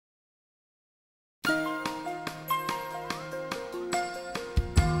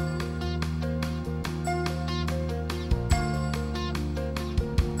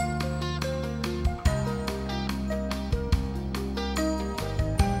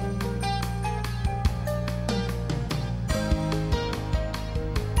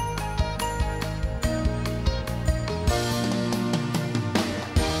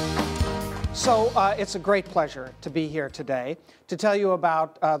So it's a great pleasure to be here today to tell you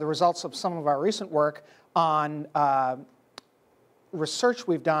about the results of some of our recent work on research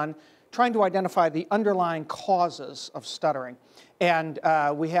we've done trying to identify the underlying causes of stuttering. And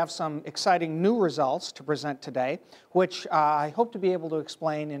we have some exciting new results to present today, which I hope to be able to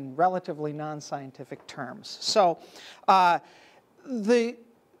explain in relatively non-scientific terms. So the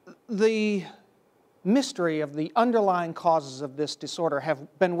mystery of the underlying causes of this disorder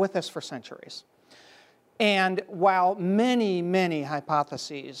have been with us for centuries. And while many, many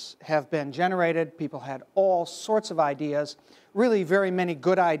hypotheses have been generated, people had all sorts of ideas, really very many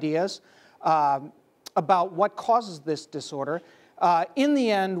good ideas about what causes this disorder. In the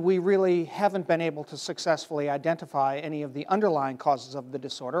end, we really haven't been able to successfully identify any of the underlying causes of the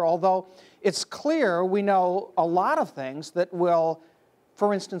disorder, although it's clear we know a lot of things that will,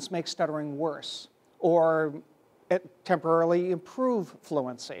 for instance, make stuttering worse or temporarily improve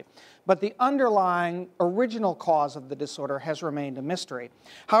fluency. But the underlying original cause of the disorder has remained a mystery.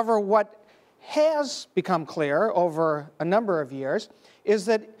 However, what has become clear over a number of years is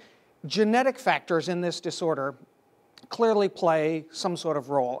that genetic factors in this disorder clearly play some sort of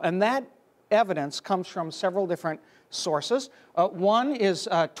role. And that evidence comes from several different sources. One is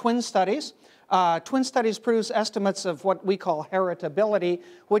twin studies. Twin studies produce estimates of what we call heritability,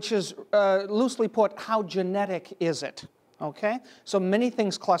 which is, loosely put, how genetic is it? Okay? So many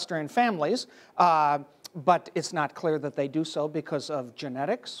things cluster in families, but it's not clear that they do so because of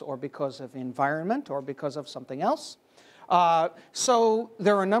genetics or because of environment or because of something else. So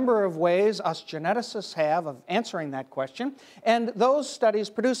there are a number of ways us geneticists have of answering that question, and those studies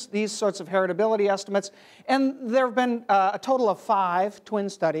produce these sorts of heritability estimates, and there have been a total of 5 twin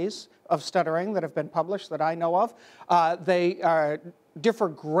studies of stuttering that have been published that I know of. They differ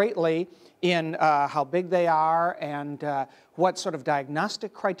greatly in how big they are and what sort of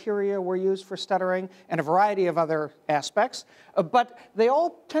diagnostic criteria were used for stuttering and a variety of other aspects, but they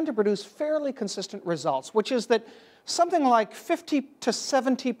all tend to produce fairly consistent results, which is that something like 50 to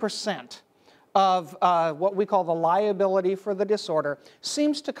 70% of what we call the liability for the disorder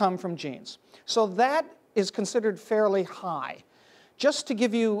seems to come from genes. So that is considered fairly high. Just to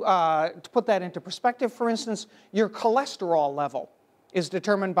give you, to put that into perspective, for instance, your cholesterol level is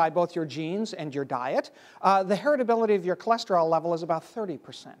determined by both your genes and your diet. The heritability of your cholesterol level is about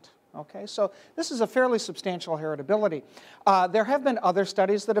 30%. Okay, so this is a fairly substantial heritability. There have been other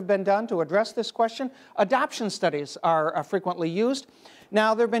studies that have been done to address this question. Adoption studies are frequently used.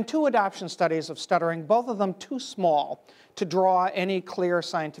 Now, there have been 2 adoption studies of stuttering, both of them too small to draw any clear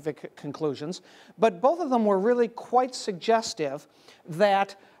scientific conclusions, but both of them were really quite suggestive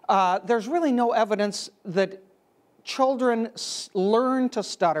that there's really no evidence that children learn to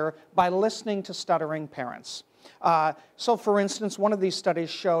stutter by listening to stuttering parents. So, for instance, one of these studies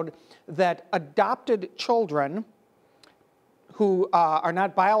showed that adopted children who are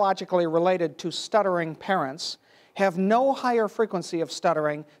not biologically related to stuttering parents have no higher frequency of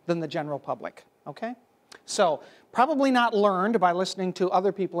stuttering than the general public. Okay? So, probably not learned by listening to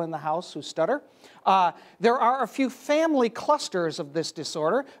other people in the house who stutter. There are a few family clusters of this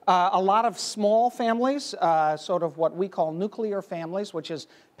disorder, a lot of small families, sort of what we call nuclear families, which is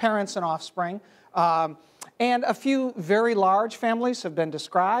parents and offspring. And a few very large families have been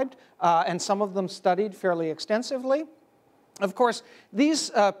described, and some of them studied fairly extensively. Of course,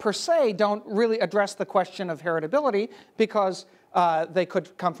 these per se don't really address the question of heritability because they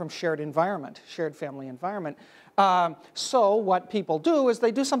could come from shared environment, shared family environment. So what people do is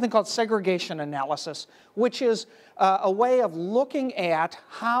they do something called segregation analysis, which is a way of looking at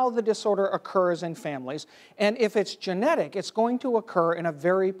how the disorder occurs in families. And if it's genetic, it's going to occur in a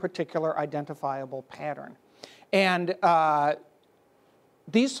very particular identifiable pattern. And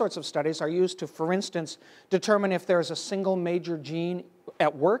these sorts of studies are used to, for instance, determine if there's a single major gene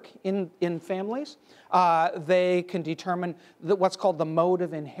at work in families. They can determine what's called the mode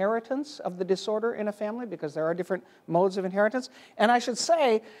of inheritance of the disorder in a family, because there are different modes of inheritance. And I should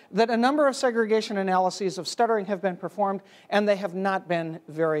say that a number of segregation analyses of stuttering have been performed, and they have not been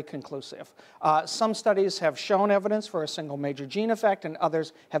very conclusive. Some studies have shown evidence for a single major gene effect, and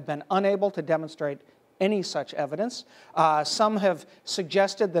others have been unable to demonstrate any such evidence. Some have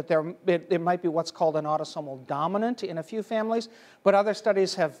suggested that there might be what's called an autosomal dominant in a few families, but other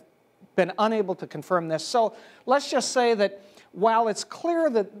studies have been unable to confirm this. So let's just say that while it's clear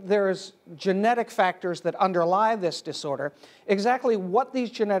that there's genetic factors that underlie this disorder, exactly what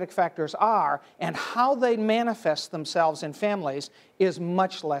these genetic factors are and how they manifest themselves in families is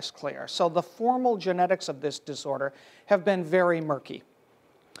much less clear. So the formal genetics of this disorder have been very murky.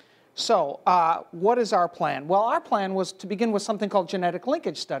 So what is our plan? Well, our plan was to begin with something called genetic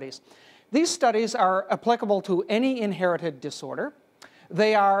linkage studies. These studies are applicable to any inherited disorder.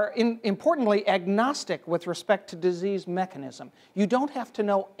 They are, importantly, agnostic with respect to disease mechanism. You don't have to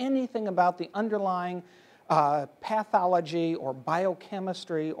know anything about the underlying pathology or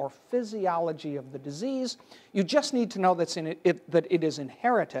biochemistry or physiology of the disease. You just need to know that it is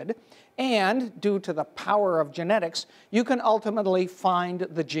inherited, and due to the power of genetics, you can ultimately find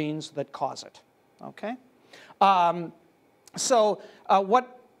the genes that cause it. Okay?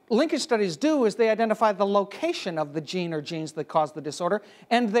 What linkage studies do is they identify the location of the gene or genes that cause the disorder,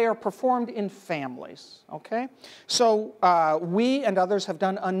 and they are performed in families, okay? So we and others have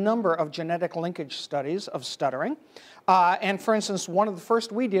done a number of genetic linkage studies of stuttering. And for instance, one of the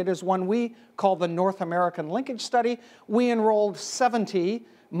first we did is one we call the North American Linkage Study. We enrolled 70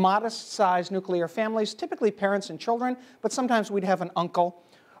 modest-sized nuclear families, typically parents and children, but sometimes we'd have an uncle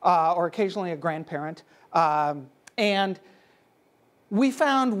or occasionally a grandparent. And we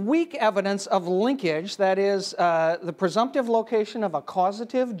found weak evidence of linkage, that is, the presumptive location of a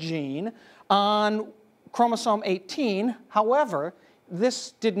causative gene on chromosome 18. However,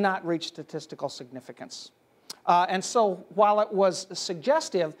 this did not reach statistical significance. And so while it was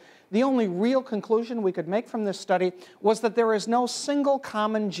suggestive, the only real conclusion we could make from this study was that there is no single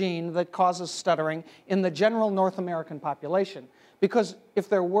common gene that causes stuttering in the general North American population. Because if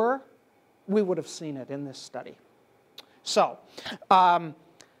there were, we would have seen it in this study. So, our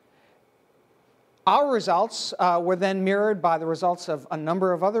results were then mirrored by the results of a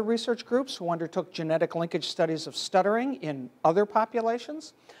number of other research groups who undertook genetic linkage studies of stuttering in other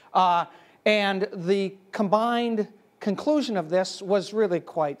populations. And the combined conclusion of this was really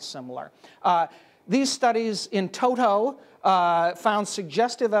quite similar. These studies in toto found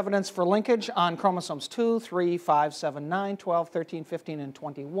suggestive evidence for linkage on chromosomes 2, 3, 5, 7, 9, 12, 13, 15, and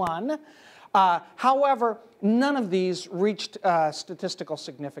 21. However, none of these reached statistical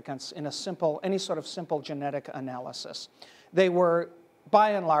significance in any sort of simple genetic analysis. They were,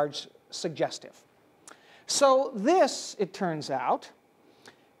 by and large, suggestive. So this, it turns out,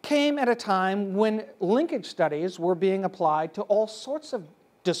 came at a time when linkage studies were being applied to all sorts of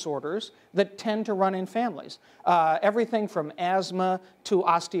disorders that tend to run in families. Everything from asthma to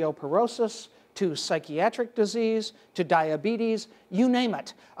osteoporosis, to psychiatric disease, to diabetes, you name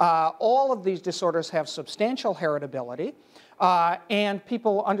it. All of these disorders have substantial heritability, and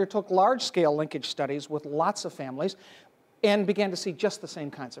people undertook large-scale linkage studies with lots of families and began to see just the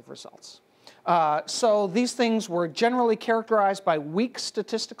same kinds of results. So these things were generally characterized by weak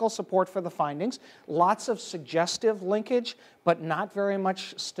statistical support for the findings, lots of suggestive linkage, but not very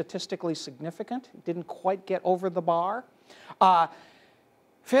much statistically significant. It didn't quite get over the bar.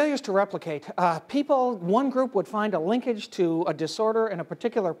 Failures to replicate. One group would find a linkage to a disorder in a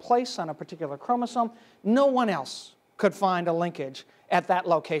particular place on a particular chromosome. No one else could find a linkage at that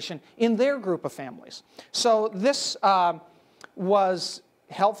location in their group of families. So this was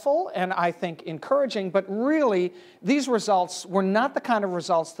helpful and I think encouraging, but really these results were not the kind of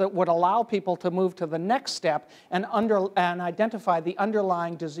results that would allow people to move to the next step and identify the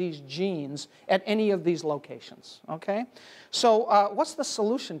underlying disease genes at any of these locations, okay? So what's the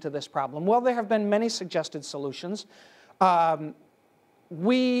solution to this problem? Well, there have been many suggested solutions.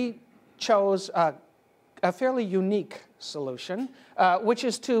 We chose a fairly unique solution, which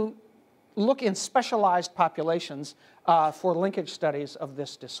is to look in specialized populations for linkage studies of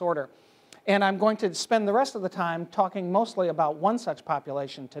this disorder. And I'm going to spend the rest of the time talking mostly about one such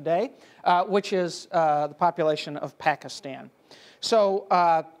population today, which is the population of Pakistan. So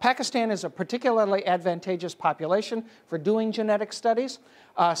Pakistan is a particularly advantageous population for doing genetic studies.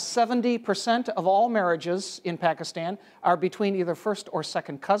 70% of all marriages in Pakistan are between either first or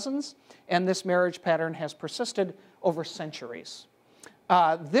second cousins, and this marriage pattern has persisted over centuries.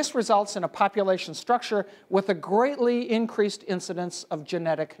 This results in a population structure with a greatly increased incidence of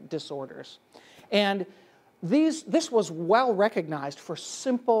genetic disorders. And this was well recognized for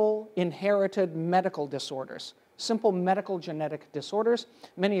simple inherited medical disorders, simple medical genetic disorders,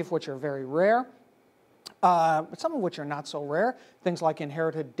 many of which are very rare, but some of which are not so rare, things like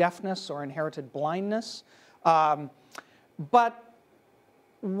inherited deafness or inherited blindness. But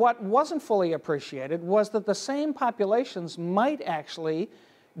what wasn't fully appreciated was that the same populations might actually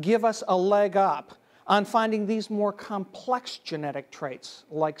give us a leg up on finding these more complex genetic traits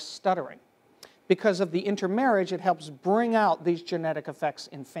like stuttering. Because of the intermarriage, it helps bring out these genetic effects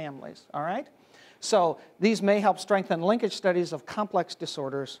in families, all right? So these may help strengthen linkage studies of complex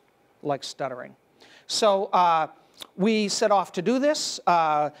disorders like stuttering. So we set off to do this.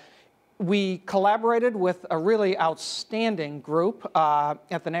 We collaborated with a really outstanding group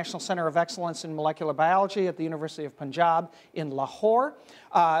at the National Center of Excellence in Molecular Biology at the University of Punjab in Lahore.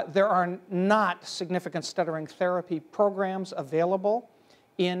 There are not significant stuttering therapy programs available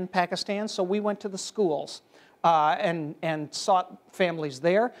in Pakistan, so we went to the schools and sought families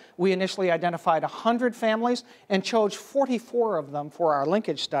there. We initially identified 100 families and chose 44 of them for our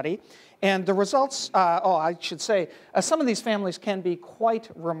linkage study. And the results, I should say, some of these families can be quite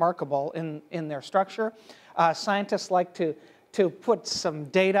remarkable in their structure. Scientists like to put some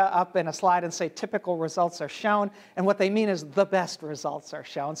data up in a slide and say typical results are shown, and what they mean is the best results are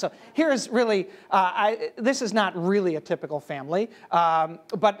shown. So here's really, this is not really a typical family,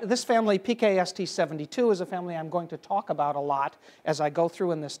 but this family, PKST72, is a family I'm going to talk about a lot as I go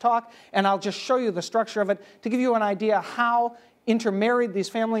through in this talk, and I'll just show you the structure of it to give you an idea how intermarried these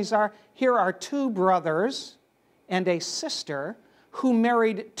families are. Here are two brothers and a sister who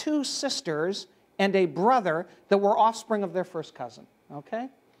married two sisters and a brother that were offspring of their first cousin, okay?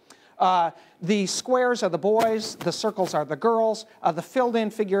 The squares are the boys, the circles are the girls, the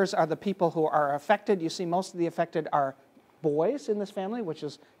filled-in figures are the people who are affected. You see most of the affected are boys in this family, which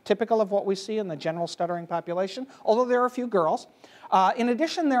is typical of what we see in the general stuttering population, although there are a few girls. In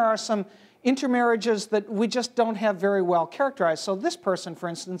addition, there are some intermarriages that we just don't have very well characterized. So this person, for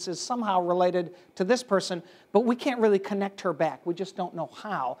instance, is somehow related to this person, but we can't really connect her back. We just don't know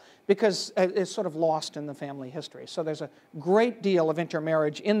how, because it's sort of lost in the family history. So there's a great deal of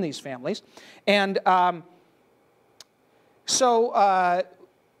intermarriage in these families. And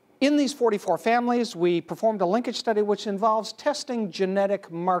in these 44 families, we performed a linkage study which involves testing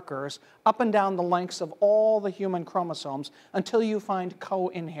genetic markers up and down the lengths of all the human chromosomes until you find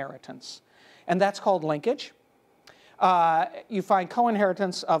co-inheritance. And that's called linkage. You find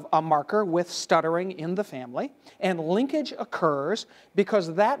co-inheritance of a marker with stuttering in the family. And linkage occurs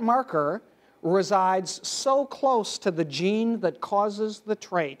because that marker resides so close to the gene that causes the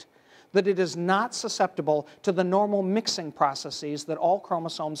trait that it is not susceptible to the normal mixing processes that all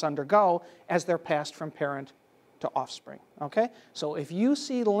chromosomes undergo as they're passed from parent to offspring, okay? So if you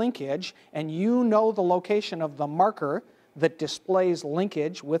see linkage and you know the location of the marker that displays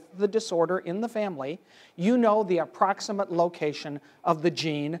linkage with the disorder in the family, you know the approximate location of the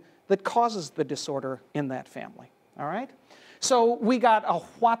gene that causes the disorder in that family, all right? So we got a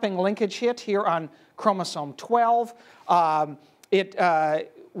whopping linkage hit here on chromosome 12. It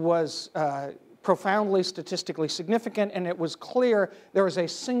was profoundly statistically significant, and it was clear there was a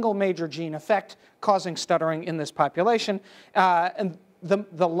single major gene effect causing stuttering in this population, and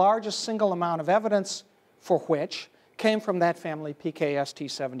the largest single amount of evidence for which came from that family,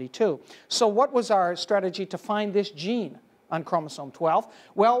 PKST72. So what was our strategy to find this gene on chromosome 12?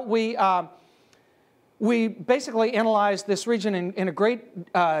 Well, we basically analyzed this region in a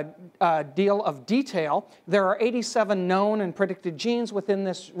great deal of detail. There are 87 known and predicted genes within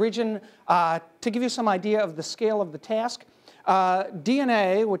this region. To give you some idea of the scale of the task,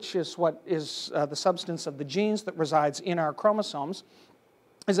 DNA, which is what is the substance of the genes that resides in our chromosomes,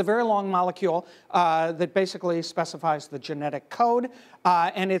 is a very long molecule that basically specifies the genetic code,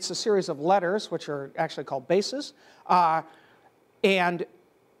 and it's a series of letters, which are actually called bases. And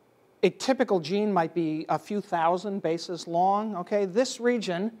a typical gene might be a few thousand bases long, okay? This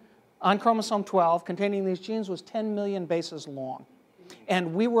region on chromosome 12 containing these genes was 10 million bases long.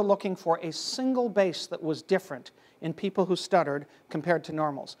 And we were looking for a single base that was different in people who stuttered compared to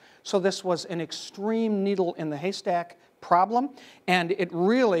normals. So this was an extreme needle in the haystack problem, and it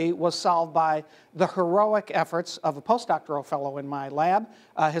really was solved by the heroic efforts of a postdoctoral fellow in my lab.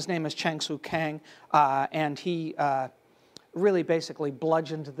 His name is Kang, and he really basically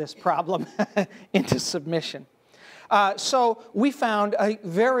bludgeoned this problem into submission. So we found a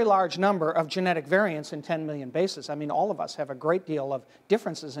very large number of genetic variants in 10 million bases. I mean, all of us have a great deal of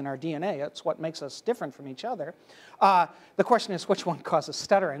differences in our DNA. That's what makes us different from each other. The question is, which one causes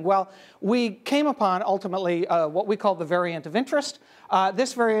stuttering? Well, we came upon, ultimately, what we call the variant of interest.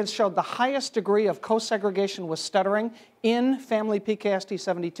 This variant showed the highest degree of co-segregation with stuttering in family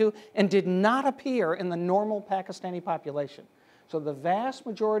PKST72 and did not appear in the normal Pakistani population. So the vast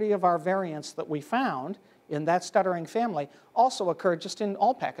majority of our variants that we found in that stuttering family also occurred just in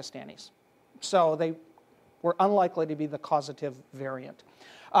all Pakistanis. So they were unlikely to be the causative variant.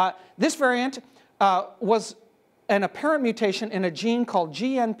 This variant was an apparent mutation in a gene called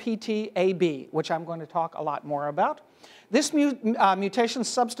GNPT-AB, which I'm going to talk a lot more about. This mutation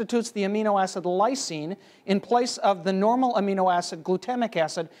substitutes the amino acid lysine in place of the normal amino acid glutamic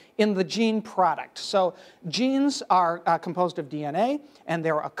acid in the gene product. So genes are composed of DNA, and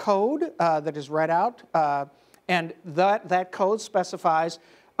they're a code that is read out, and that code specifies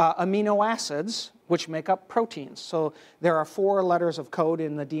amino acids which make up proteins. So there are 4 letters of code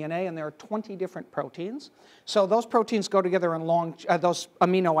in the DNA, and there are 20 different proteins. So those proteins go together in those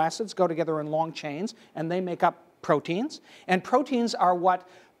amino acids go together in long chains, and they make up proteins. And proteins are what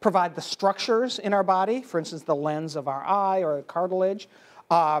provide the structures in our body, for instance, the lens of our eye or cartilage,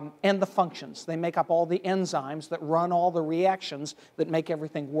 and the functions. They make up all the enzymes that run all the reactions that make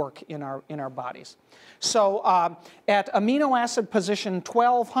everything work in our bodies. So at amino acid position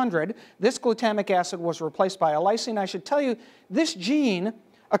 1200, this glutamic acid was replaced by a lysine. I should tell you, this gene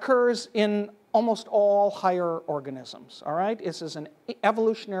occurs in almost all higher organisms, all right? This is an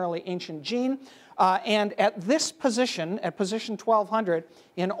evolutionarily ancient gene. And at this position, at position 1200,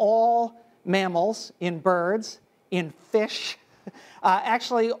 in all mammals, in birds, in fish,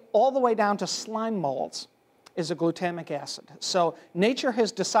 actually all the way down to slime molds is a glutamic acid. So nature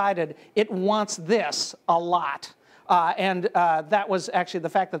has decided it wants this a lot. And that was actually the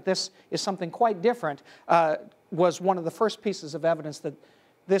fact that this is something quite different was one of the first pieces of evidence that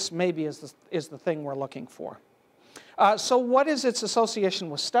this maybe is the thing we're looking for. So what is its association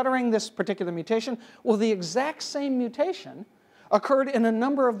with stuttering, this particular mutation? Well, the exact same mutation occurred in a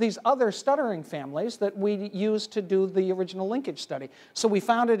number of these other stuttering families that we used to do the original linkage study. So we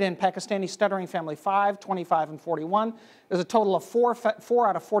found it in Pakistani stuttering family 5, 25, and 41. There's a total of 4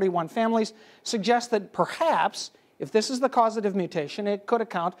 out of 41 families. Suggests that perhaps, if this is the causative mutation, it could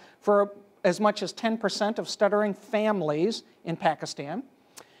account for as much as 10% of stuttering families in Pakistan.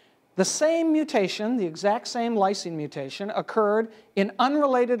 The same mutation, the exact same lysine mutation, occurred in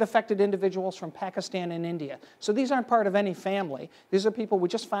unrelated affected individuals from Pakistan and India. So these aren't part of any family. These are people we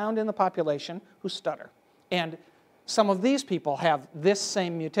just found in the population who stutter. And some of these people have this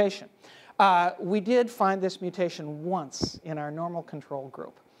same mutation. We did find this mutation once in our normal control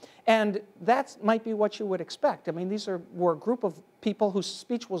group. And that might be what you would expect. I mean, these were a group of people whose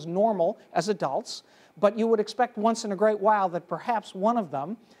speech was normal as adults, but you would expect once in a great while that perhaps one of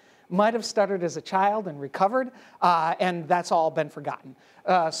them might have stuttered as a child and recovered, and that's all been forgotten.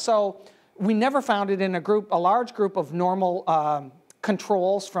 So we never found it in a large group of normal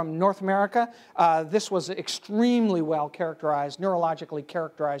controls from North America. This was an extremely well characterized, neurologically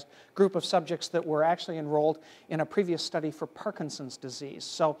characterized group of subjects that were actually enrolled in a previous study for Parkinson's disease.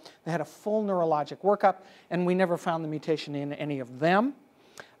 So they had a full neurologic workup, and we never found the mutation in any of them.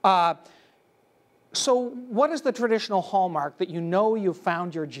 So what is the traditional hallmark that you know you've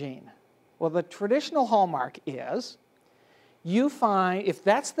found your gene? Well, the traditional hallmark is you find, if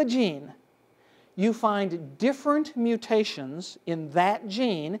that's the gene, you find different mutations in that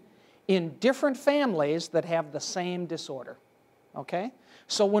gene in different families that have the same disorder, okay?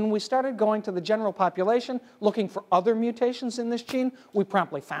 So when we started going to the general population looking for other mutations in this gene, we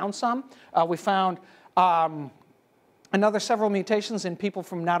promptly found some. We found another several mutations in people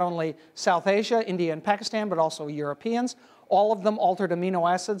from not only South Asia, India, and Pakistan, but also Europeans. All of them altered amino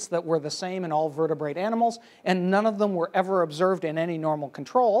acids that were the same in all vertebrate animals, and none of them were ever observed in any normal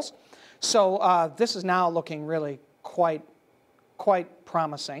controls. So this is now looking really quite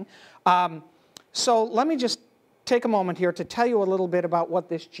promising. So let me just take a moment here to tell you a little bit about what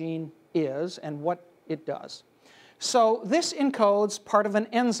this gene is and what it does. So this encodes part of an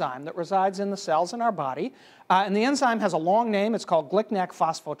enzyme that resides in the cells in our body. And the enzyme has a long name. It's called glycnac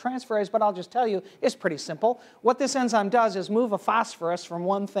phosphotransferase, but I'll just tell you, it's pretty simple. What this enzyme does is move a phosphorus from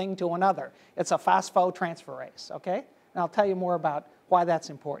one thing to another. It's a phosphotransferase, okay? And I'll tell you more about why that's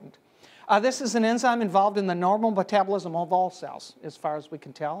important. This is an enzyme involved in the normal metabolism of all cells, as far as we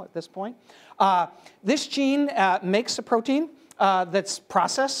can tell at this point. This gene makes a protein that's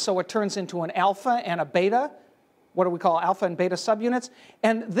processed, so it turns into an alpha and a beta. What do we call alpha and beta subunits?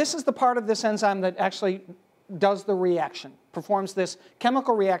 And this is the part of this enzyme that actually does the reaction, performs this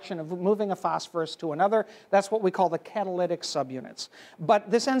chemical reaction of moving a phosphorus to another. That's what we call the catalytic subunits.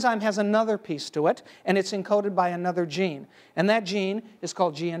 But this enzyme has another piece to it, and it's encoded by another gene. And that gene is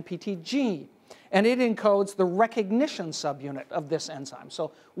called GNPTG. And it encodes the recognition subunit of this enzyme.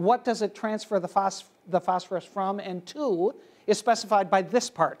 So what does it transfer the phosphorus from and to is specified by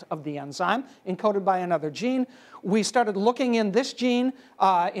this part of the enzyme, encoded by another gene. We started looking in this gene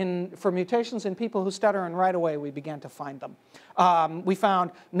for mutations in people who stutter, and right away we began to find them. We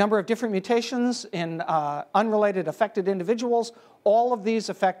found a number of different mutations in unrelated affected individuals. All of these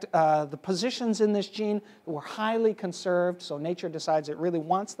affect the positions in this gene that were highly conserved, so nature decides it really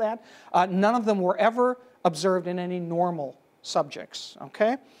wants that. None of them were ever observed in any normal subjects,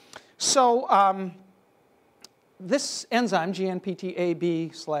 okay? So this enzyme,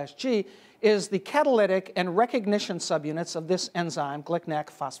 GNPTAB/G, is the catalytic and recognition subunits of this enzyme, glycnac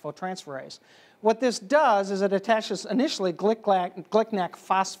phosphotransferase. What this does is it attaches initially glycnac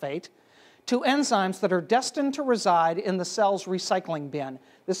phosphate to enzymes that are destined to reside in the cell's recycling bin.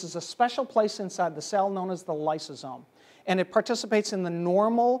 This is a special place inside the cell known as the lysosome. And it participates in the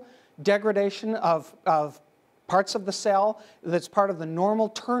normal degradation of parts of the cell. That's part of the normal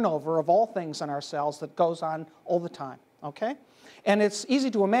turnover of all things in our cells that goes on all the time, okay? And it's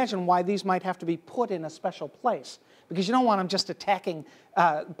easy to imagine why these might have to be put in a special place, because you don't want them just attacking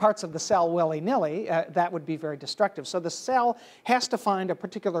parts of the cell willy-nilly. That would be very destructive. So the cell has to find a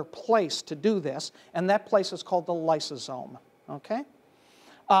particular place to do this, and that place is called the lysosome, okay?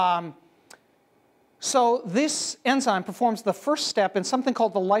 So this enzyme performs the first step in something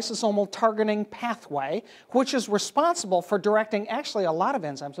called the lysosomal targeting pathway, which is responsible for directing actually a lot of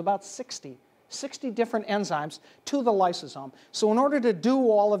enzymes, about 60 different enzymes to the lysosome. So in order to do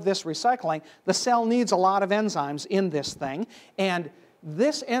all of this recycling, the cell needs a lot of enzymes in this thing, and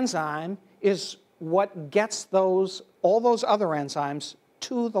this enzyme is what gets all those other enzymes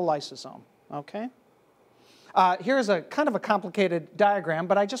to the lysosome, okay? Here's a kind of a complicated diagram,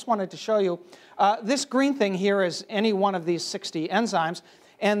 but I just wanted to show you. This green thing here is any one of these 60 enzymes,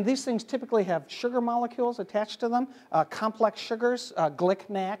 and these things typically have sugar molecules attached to them, complex sugars.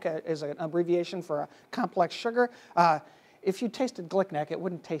 Glycnac is an abbreviation for a complex sugar. If you tasted glycnac, it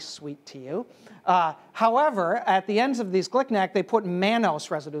wouldn't taste sweet to you. However, at the ends of these glycnac, they put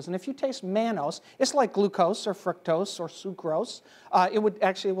mannose residues. And if you taste mannose, it's like glucose or fructose or sucrose. It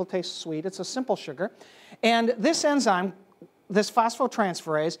will taste sweet. It's a simple sugar. And this enzyme, this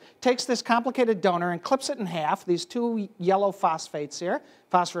phosphotransferase, takes this complicated donor and clips it in half, these two yellow phosphates here,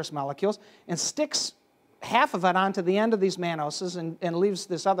 phosphorus molecules, and sticks half of it onto the end of these mannoses and leaves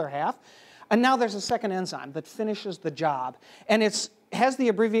this other half. And now there's a second enzyme that finishes the job. And it has the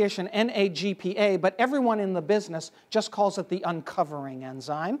abbreviation NAGPA, but everyone in the business just calls it the uncovering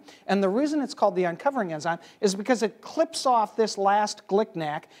enzyme. And the reason it's called the uncovering enzyme is because it clips off this last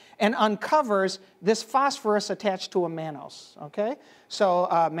glycnac and uncovers this phosphorus attached to a mannose, okay? So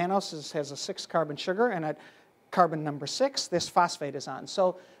mannose has a 6-carbon sugar, and at carbon number 6, this phosphate is on.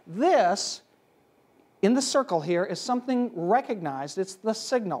 So this, in the circle here, is something recognized. It's the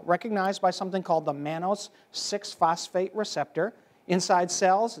signal recognized by something called the mannose 6-phosphate receptor inside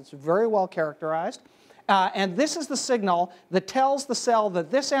cells. It's very well characterized. And this is the signal that tells the cell that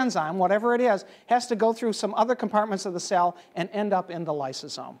this enzyme, whatever it is, has to go through some other compartments of the cell and end up in the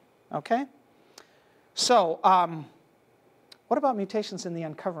lysosome. Okay? So what about mutations in the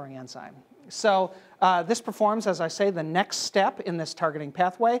uncovering enzyme? So this performs, as I say, the next step in this targeting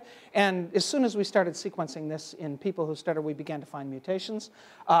pathway. And as soon as we started sequencing this in people who stutter, we began to find mutations.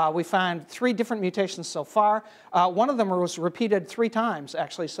 We found 3 different mutations so far. One of them was repeated 3 times,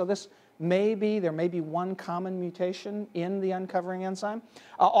 actually. So there may be one common mutation in the uncovering enzyme.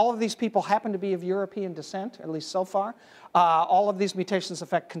 All of these people happen to be of European descent, at least so far. All of these mutations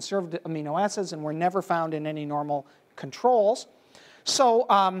affect conserved amino acids and were never found in any normal controls.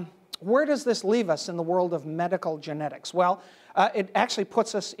 So where does this leave us in the world of medical genetics? Well, it actually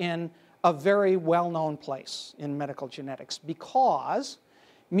puts us in a very well-known place in medical genetics, because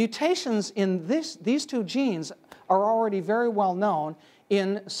mutations in these 2 genes are already very well known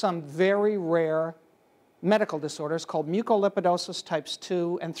in some very rare medical disorders called mucolipidosis types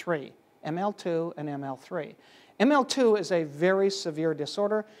 2 and 3, ML2 and ML3. ML2 is a very severe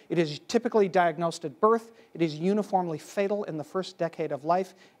disorder. It is typically diagnosed at birth. It is uniformly fatal in the first decade of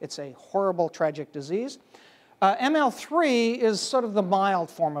life. It's a horrible, tragic disease. ML3 is sort of the mild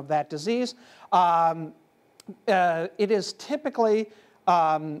form of that disease. It is typically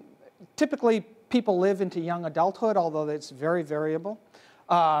people live into young adulthood, although it's very variable.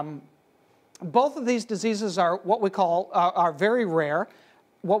 Both of these diseases are what we call are very rare,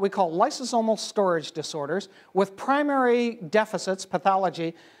 what we call lysosomal storage disorders, with primary deficits,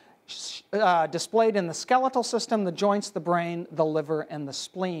 pathology, displayed in the skeletal system, the joints, the brain, the liver, and the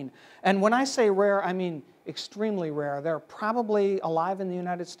spleen. And when I say rare, I mean extremely rare. They're probably alive in the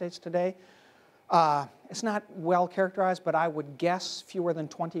United States today. It's not well characterized, but I would guess fewer than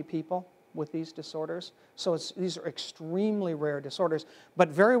 20 people with these disorders. So these are extremely rare disorders, but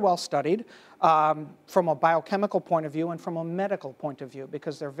very well studied from a biochemical point of view and from a medical point of view,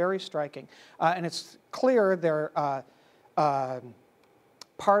 because they're very striking. And it's clear they're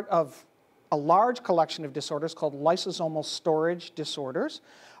part of a large collection of disorders called lysosomal storage disorders.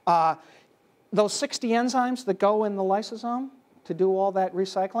 Those 60 enzymes that go in the lysosome to do all that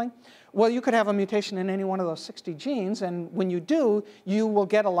recycling, well, you could have a mutation in any one of those 60 genes, and when you do, you will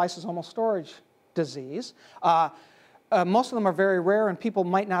get a lysosomal storage disease. Most of them are very rare, and people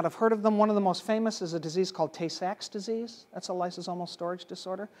might not have heard of them. One of the most famous is a disease called Tay-Sachs disease. That's a lysosomal storage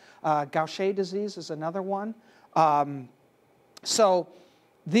disorder. Gaucher disease is another one. So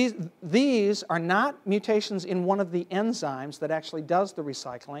these are not mutations in one of the enzymes that actually does the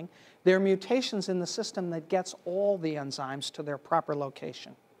recycling. They're mutations in the system that gets all the enzymes to their proper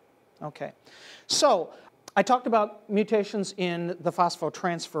location. Okay. So I talked about mutations in the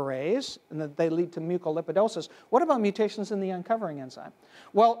phosphotransferase and that they lead to mucolipidosis. What about mutations in the uncovering enzyme?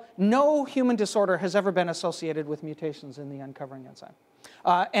 Well, no human disorder has ever been associated with mutations in the uncovering enzyme.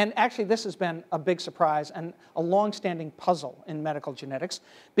 And actually, this has been a big surprise and a long-standing puzzle in medical genetics,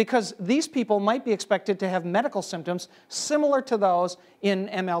 because these people might be expected to have medical symptoms similar to those in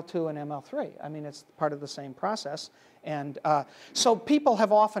ML2 and ML3. I mean, it's part of the same process. And so people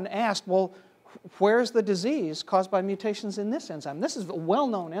have often asked, well, where's the disease caused by mutations in this enzyme? This is a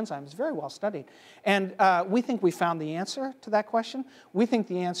well-known enzyme. It's very well studied. And we think we found the answer to that question. We think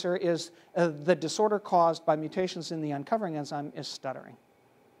the answer is the disorder caused by mutations in the uncovering enzyme is stuttering.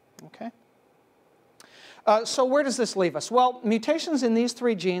 Okay? So where does this leave us? Well, mutations in these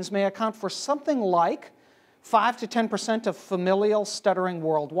three genes may account for something like 5 to 10% of familial stuttering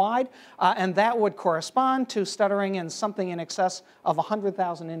worldwide, and that would correspond to stuttering in something in excess of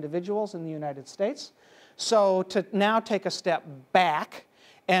 100,000 individuals in the United States. So to now take a step back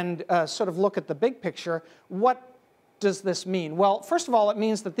and sort of look at the big picture, what does this mean? Well, first of all, it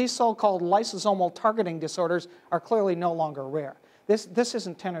means that these so-called lysosomal targeting disorders are clearly no longer rare. This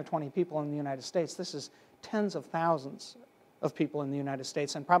isn't 10 or 20 people in the United States. This is tens of thousands of people in the United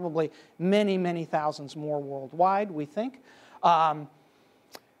States, and probably many, many thousands more worldwide, we think. The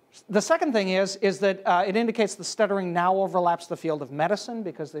second thing is that it indicates the stuttering now overlaps the field of medicine,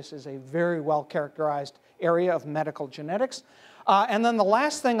 because this is a very well-characterized area of medical genetics. And then the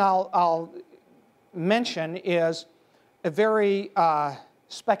last thing I'll mention is a very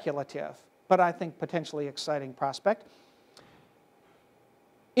speculative, but I think potentially exciting prospect.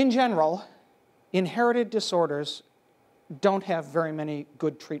 In general, inherited disorders don't have very many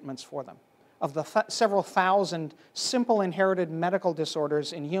good treatments for them. Of the several thousand simple inherited medical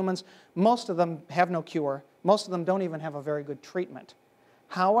disorders in humans, most of them have no cure. Most of them don't even have a very good treatment.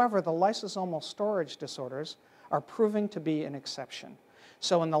 However, the lysosomal storage disorders are proving to be an exception.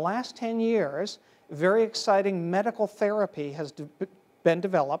 So in the last 10 years, very exciting medical therapy has been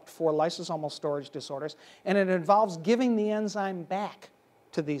developed for lysosomal storage disorders, and it involves giving the enzyme back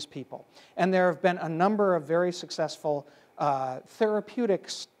to these people. And there have been a number of very successful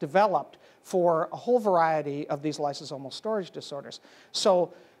therapeutics developed for a whole variety of these lysosomal storage disorders.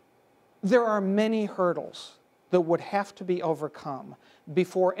 So there are many hurdles that would have to be overcome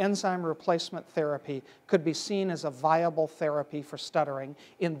before enzyme replacement therapy could be seen as a viable therapy for stuttering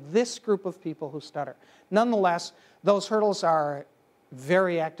in this group of people who stutter. Nonetheless, those hurdles are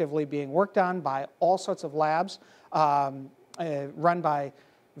very actively being worked on by all sorts of labs run by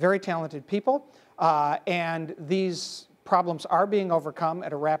very talented people, and these problems are being overcome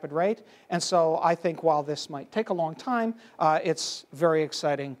at a rapid rate. And so I think while this might take a long time, it's very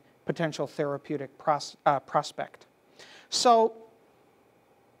exciting potential therapeutic prospect. So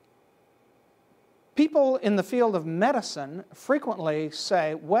people in the field of medicine frequently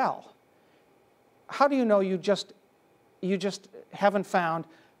say, well, how do you know you just haven't found,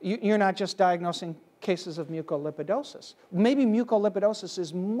 you're not just diagnosing cases of mucolipidosis? Maybe mucolipidosis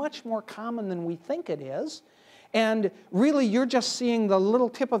is much more common than we think it is, and really you're just seeing the little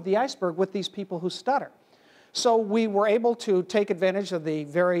tip of the iceberg with these people who stutter. So we were able to take advantage of the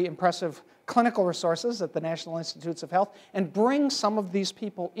very impressive clinical resources at the National Institutes of Health and bring some of these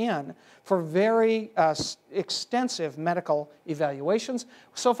people in for very extensive medical evaluations.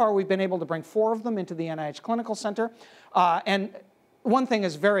 So far we've been able to bring 4 of them into the NIH Clinical Center, and one thing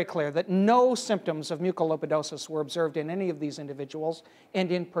is very clear, that no symptoms of mucolipidosis were observed in any of these individuals,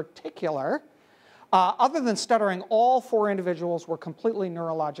 and in particular, other than stuttering, all 4 individuals were completely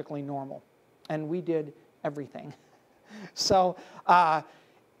neurologically normal, and we did everything. So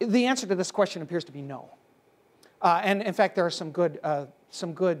the answer to this question appears to be no. And in fact, there are some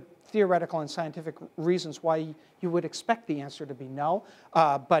good theoretical and scientific reasons why you would expect the answer to be no,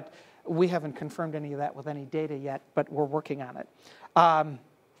 but we haven't confirmed any of that with any data yet, but we're working on it.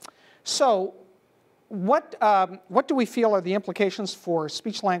 So what do we feel are the implications for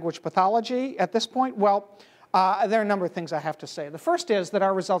speech-language pathology at this point? Well, there are a number of things I have to say. The first is that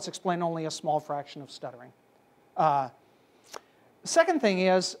our results explain only a small fraction of stuttering. Second thing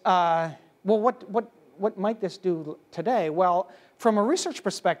is, well, what might this do today? Well, from a research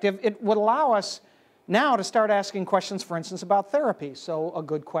perspective, it would allow us now to start asking questions, for instance, about therapy. So a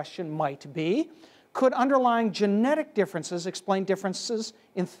good question might be, Could underlying genetic differences explain differences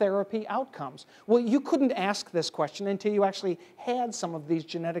in therapy outcomes? Well, you couldn't ask this question until you actually had some of these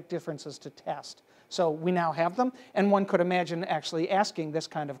genetic differences to test. So we now have them, and one could imagine actually asking this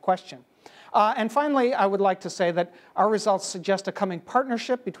kind of question. And finally, I would like to say that our results suggest a coming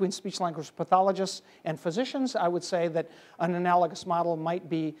partnership between speech-language pathologists and physicians. I would say that an analogous model might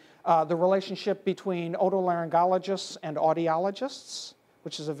be the relationship between otolaryngologists and audiologists,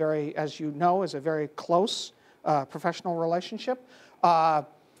 which is a very, as you know, is a very close professional relationship.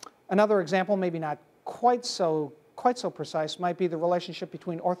 Another example, maybe not quite so precise, might be the relationship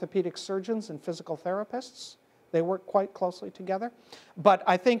between orthopedic surgeons and physical therapists. They work quite closely together. But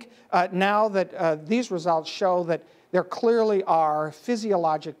I think now that these results show that there clearly are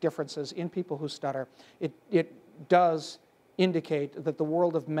physiologic differences in people who stutter, it does indicate that the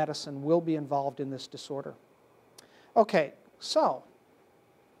world of medicine will be involved in this disorder. Okay, so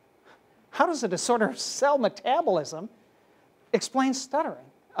how does a disorder of cell metabolism explain stuttering?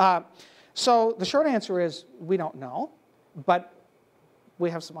 So the short answer is we don't know, but we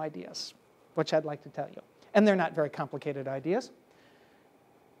have some ideas, which I'd like to tell you. And they're not very complicated ideas.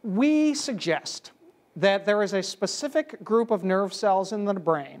 We suggest that there is a specific group of nerve cells in the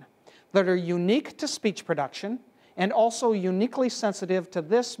brain that are unique to speech production and also uniquely sensitive to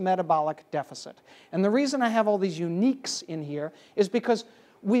this metabolic deficit. And the reason I have all these uniques in here is because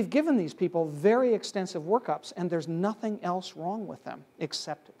we've given these people very extensive workups, and there's nothing else wrong with them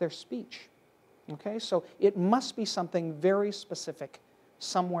except their speech. Okay, so it must be something very specific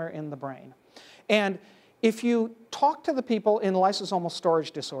somewhere in the brain. And if you talk to the people in lysosomal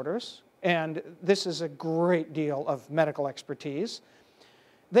storage disorders, and this is a great deal of medical expertise,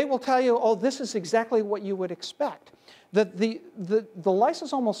 they will tell you, oh, this is exactly what you would expect. That the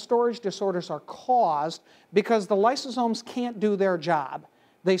lysosomal storage disorders are caused because the lysosomes can't do their job.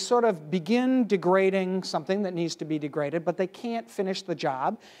 They sort of begin degrading something that needs to be degraded, but they can't finish the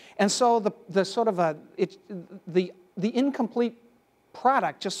job. And so the incomplete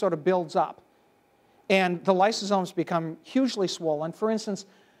product just sort of builds up. And the lysosomes become hugely swollen. For instance,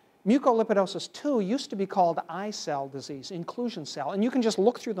 mucolipidosis 2 used to be called eye cell disease, inclusion cell. And you can just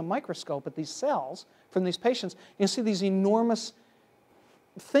look through the microscope at these cells from these patients and see these enormous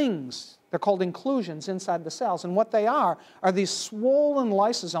things. They're called inclusions inside the cells. And what they are these swollen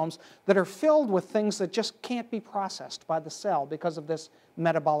lysosomes that are filled with things that just can't be processed by the cell because of this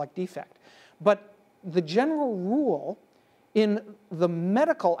metabolic defect. But the general rule in the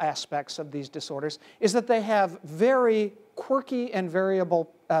medical aspects of these disorders is that they have very quirky and variable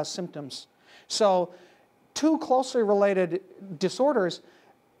symptoms. So two closely related disorders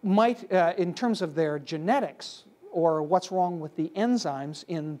might, in terms of their genetics or what's wrong with the enzymes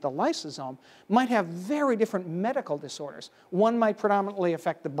in the lysosome, might have very different medical disorders. One might predominantly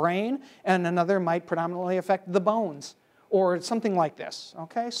affect the brain, and another might predominantly affect the bones, or something like this.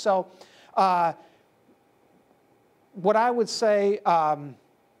 Okay, so what I would say,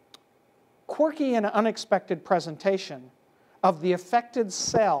 quirky and unexpected presentation of the affected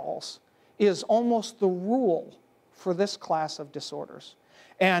cells is almost the rule for this class of disorders.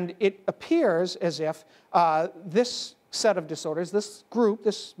 And it appears as if this set of disorders, this group,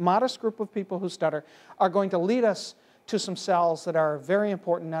 this modest group of people who stutter, are going to lead us to some cells that are very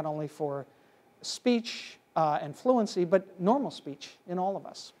important not only for speech and fluency, but normal speech in all of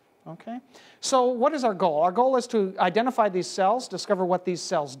us. Okay? So what is our goal? Our goal is to identify these cells, discover what these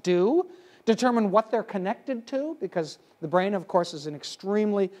cells do, determine what they're connected to, because the brain, of course, is an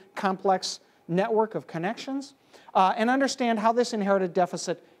extremely complex network of connections, and understand how this inherited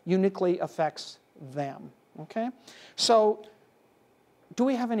deficit uniquely affects them. Okay? So do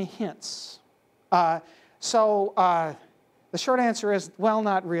we have any hints? The short answer is, well,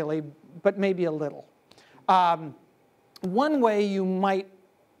 not really, but maybe a little. One way you might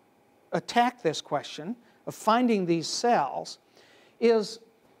attack this question of finding these cells is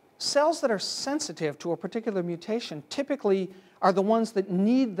cells that are sensitive to a particular mutation typically are the ones that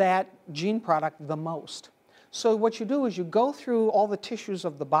need that gene product the most. So what you do is you go through all the tissues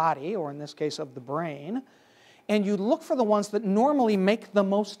of the body, or in this case of the brain, and you look for the ones that normally make the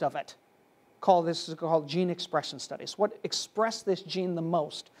most of it. This is called gene expression studies. What express this gene the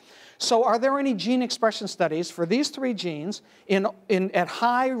most? So are there any gene expression studies for these three genes at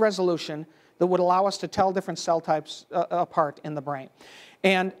high resolution that would allow us to tell different cell types apart in the brain?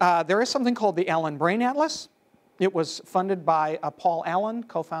 And there is something called the Allen Brain Atlas. It was funded by Paul Allen,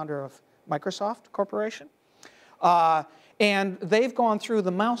 co-founder of Microsoft Corporation. And they've gone through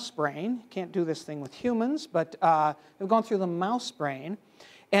the mouse brain. Can't do this thing with humans, but they've gone through the mouse brain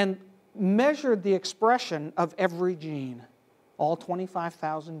and measured the expression of every gene all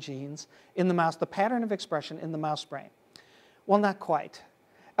 25,000 genes in the mouse, the pattern of expression in the mouse brain. Well, not quite.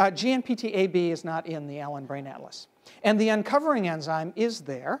 GNPT-AB is not in the Allen Brain Atlas. And the uncovering enzyme is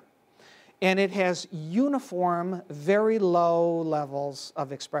there, and it has uniform, very low levels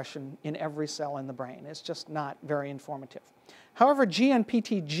of expression in every cell in the brain. It's just not very informative. However,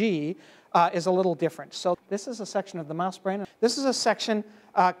 GNPT-G is a little different. So this is a section of the mouse brain. This is a section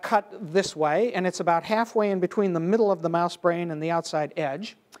cut this way, and it's about halfway in between the middle of the mouse brain and the outside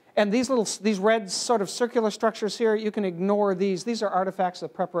edge. And these red sort of circular structures here, you can ignore these. These are artifacts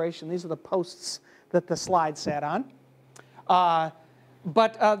of preparation. These are the posts that the slide sat on.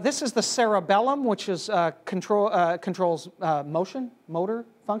 But this is the cerebellum, which is, controls motor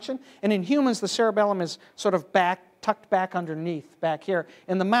function. And in humans, the cerebellum is sort of tucked back underneath, back here.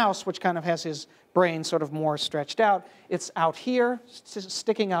 In the mouse, which kind of has his brain sort of more stretched out, it's out here,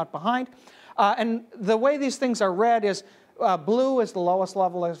 sticking out behind. And the way these things are read is blue is the lowest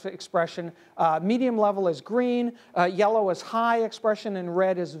level of expression, medium level is green, yellow is high expression, and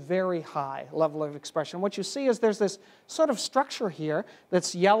red is very high level of expression. What you see is there's this sort of structure here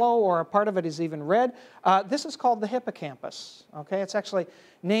that's yellow, or a part of it is even red. This is called the hippocampus. Okay, it's actually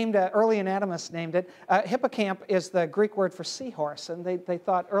named, early anatomists named it. Hippocamp is the Greek word for seahorse, and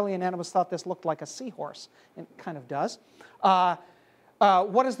early anatomists thought this looked like a seahorse, and it kind of does.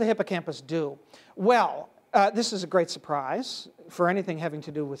 What does the hippocampus do? Well, this is a great surprise for anything having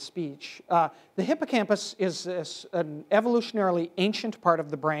to do with speech. The hippocampus is an evolutionarily ancient part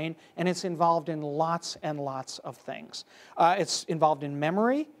of the brain, and it's involved in lots and lots of things. It's involved in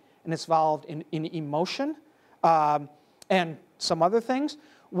memory, and it's involved in emotion, and some other things.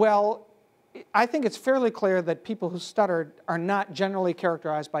 Well, I think it's fairly clear that people who stutter are not generally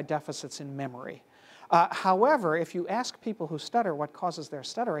characterized by deficits in memory. However, if you ask people who stutter what causes their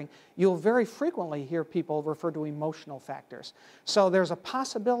stuttering, you'll very frequently hear people refer to emotional factors. So there's a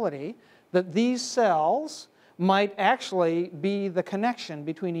possibility that these cells might actually be the connection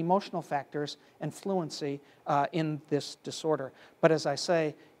between emotional factors and fluency in this disorder. But as I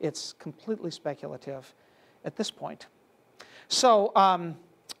say, it's completely speculative at this point. So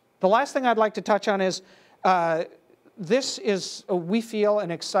the last thing I'd like to touch on is this is, we feel,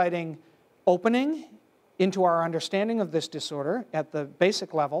 an exciting opening into our understanding of this disorder at the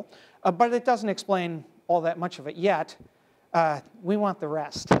basic level, but it doesn't explain all that much of it yet. We want the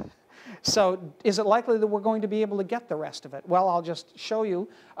rest. So is it likely that we're going to be able to get the rest of it? Well, I'll just show you.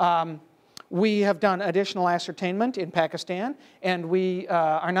 We have done additional ascertainment in Pakistan, and we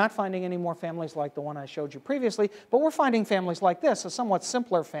are not finding any more families like the one I showed you previously, but we're finding families like this, a somewhat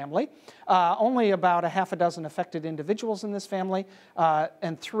simpler family. Only about a half a dozen affected individuals in this family,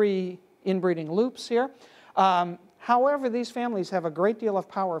 and 3 inbreeding loops here. However, these families have a great deal of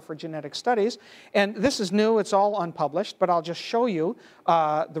power for genetic studies, and this is new, it's all unpublished, but I'll just show you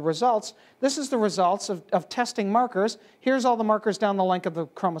the results. This is the results of testing markers. Here's all the markers down the length of the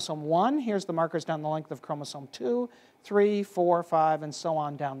chromosome 1, here's the markers down the length of chromosome 2, 3, 4, 5, and so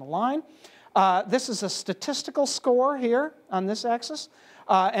on down the line. This is a statistical score here on this axis,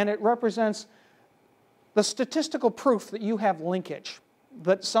 and it represents the statistical proof that you have linkage,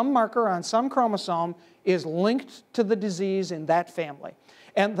 that some marker on some chromosome is linked to the disease in that family.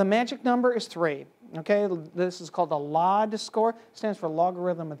 And the magic number is 3. Okay, this is called a LOD score. It stands for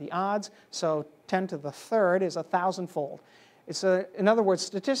logarithm of the odds. So 10 to the third is 1,000-fold. In other words,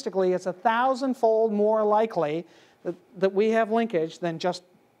 statistically, it's 1,000-fold more likely that we have linkage than just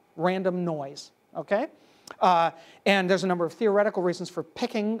random noise. Okay? And there's a number of theoretical reasons for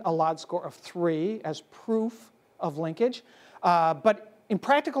picking a LOD score of 3 as proof of linkage. But in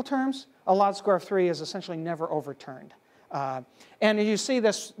practical terms, a LOD score of 3 is essentially never overturned. And you see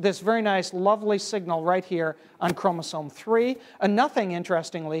this very nice, lovely signal right here on chromosome 3, and nothing,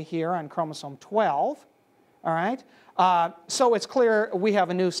 interestingly, here on chromosome 12. All right? So it's clear we have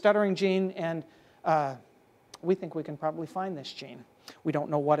a new stuttering gene, and we think we can probably find this gene. We don't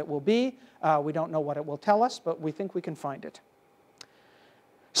know what it will be. We don't know what it will tell us, but we think we can find it.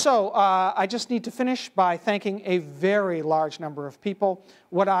 So I just need to finish by thanking a very large number of people.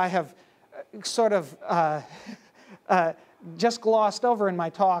 What I have sort of just glossed over in my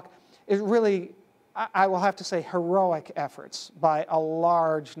talk is really, I will have to say, heroic efforts by a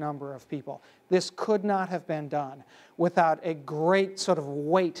large number of people. This could not have been done without a great sort of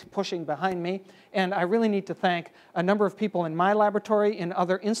weight pushing behind me. And I really need to thank a number of people in my laboratory, in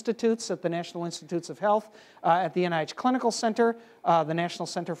other institutes at the National Institutes of Health, at the NIH Clinical Center, the National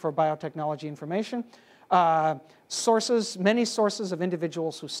Center for Biotechnology Information, many sources of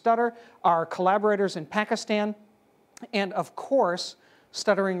individuals who stutter, our collaborators in Pakistan, and of course,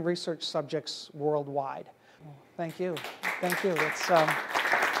 stuttering research subjects worldwide. Thank you. Thank you. It's,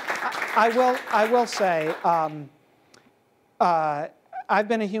 I will say, I've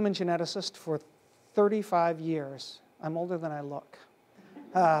been a human geneticist for 35 years. I'm older than I look.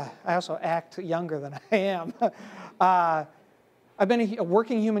 I also act younger than I am. I've been a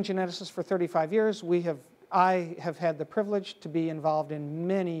working human geneticist for 35 years. I have had the privilege to be involved in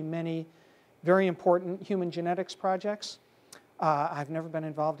many, many very important human genetics projects. I've never been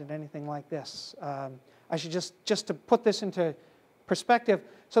involved in anything like this. I should just to put this into perspective,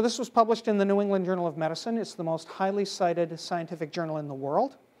 so this was published in the New England Journal of Medicine. It's the most highly cited scientific journal in the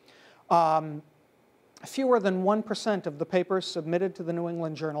world. Fewer than 1% of the papers submitted to the New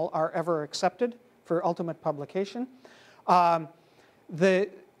England Journal are ever accepted for ultimate publication. The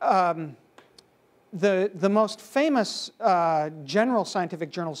most famous general scientific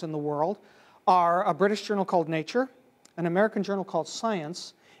journals in the world are a British journal called Nature, an American journal called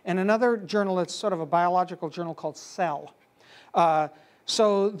Science, and another journal that's sort of a biological journal called Cell.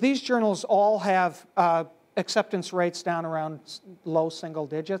 So these journals all have acceptance rates down around low single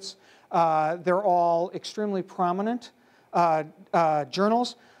digits. They're all extremely prominent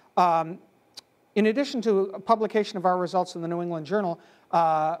journals. In addition to publication of our results in the New England Journal,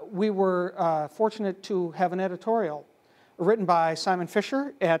 we were fortunate to have an editorial written by Simon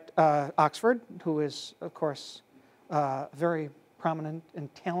Fisher at Oxford, who is, of course, a very prominent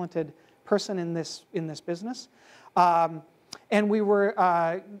and talented person in this business. And we were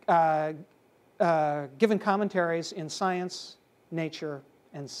given commentaries in Science, Nature,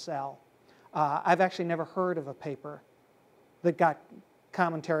 and Cell. I've actually never heard of a paper that got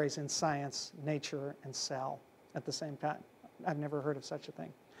commentaries in Science, Nature, and Cell at the same time. I've never heard of such a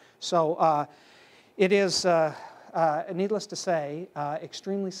thing. So it is, needless to say,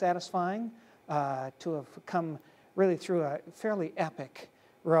 extremely satisfying to have come really through a fairly epic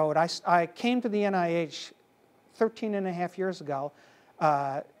road. I came to the NIH 13 and a half years ago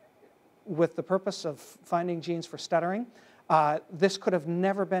with the purpose of finding genes for stuttering. This could have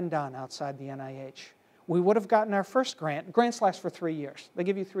never been done outside the NIH. We would have gotten our first grant. Grants last for 3 years. They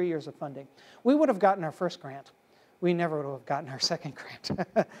give you 3 years of funding. We would have gotten our first grant. We never would have gotten our second grant.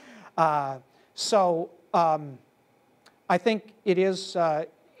 I think it is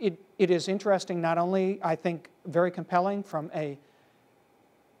interesting, not only, I think, very compelling from the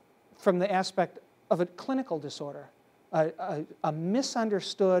aspect of a clinical disorder, a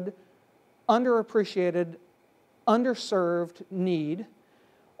misunderstood, underappreciated, underserved need,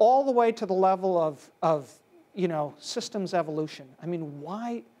 all the way to the level of systems evolution. I mean,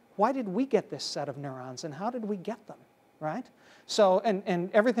 why did we get this set of neurons, and how did we get them, right? So,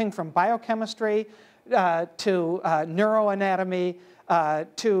 and everything from biochemistry to neuroanatomy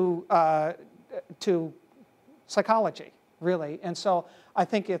to psychology, really. And so I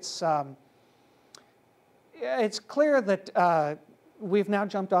think it's clear that we've now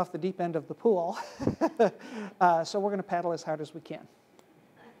jumped off the deep end of the pool. So we're going to paddle as hard as we can.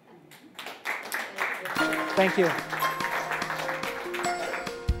 Thank you.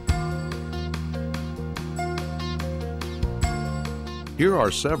 Here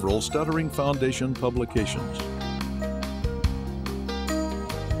are several Stuttering Foundation publications.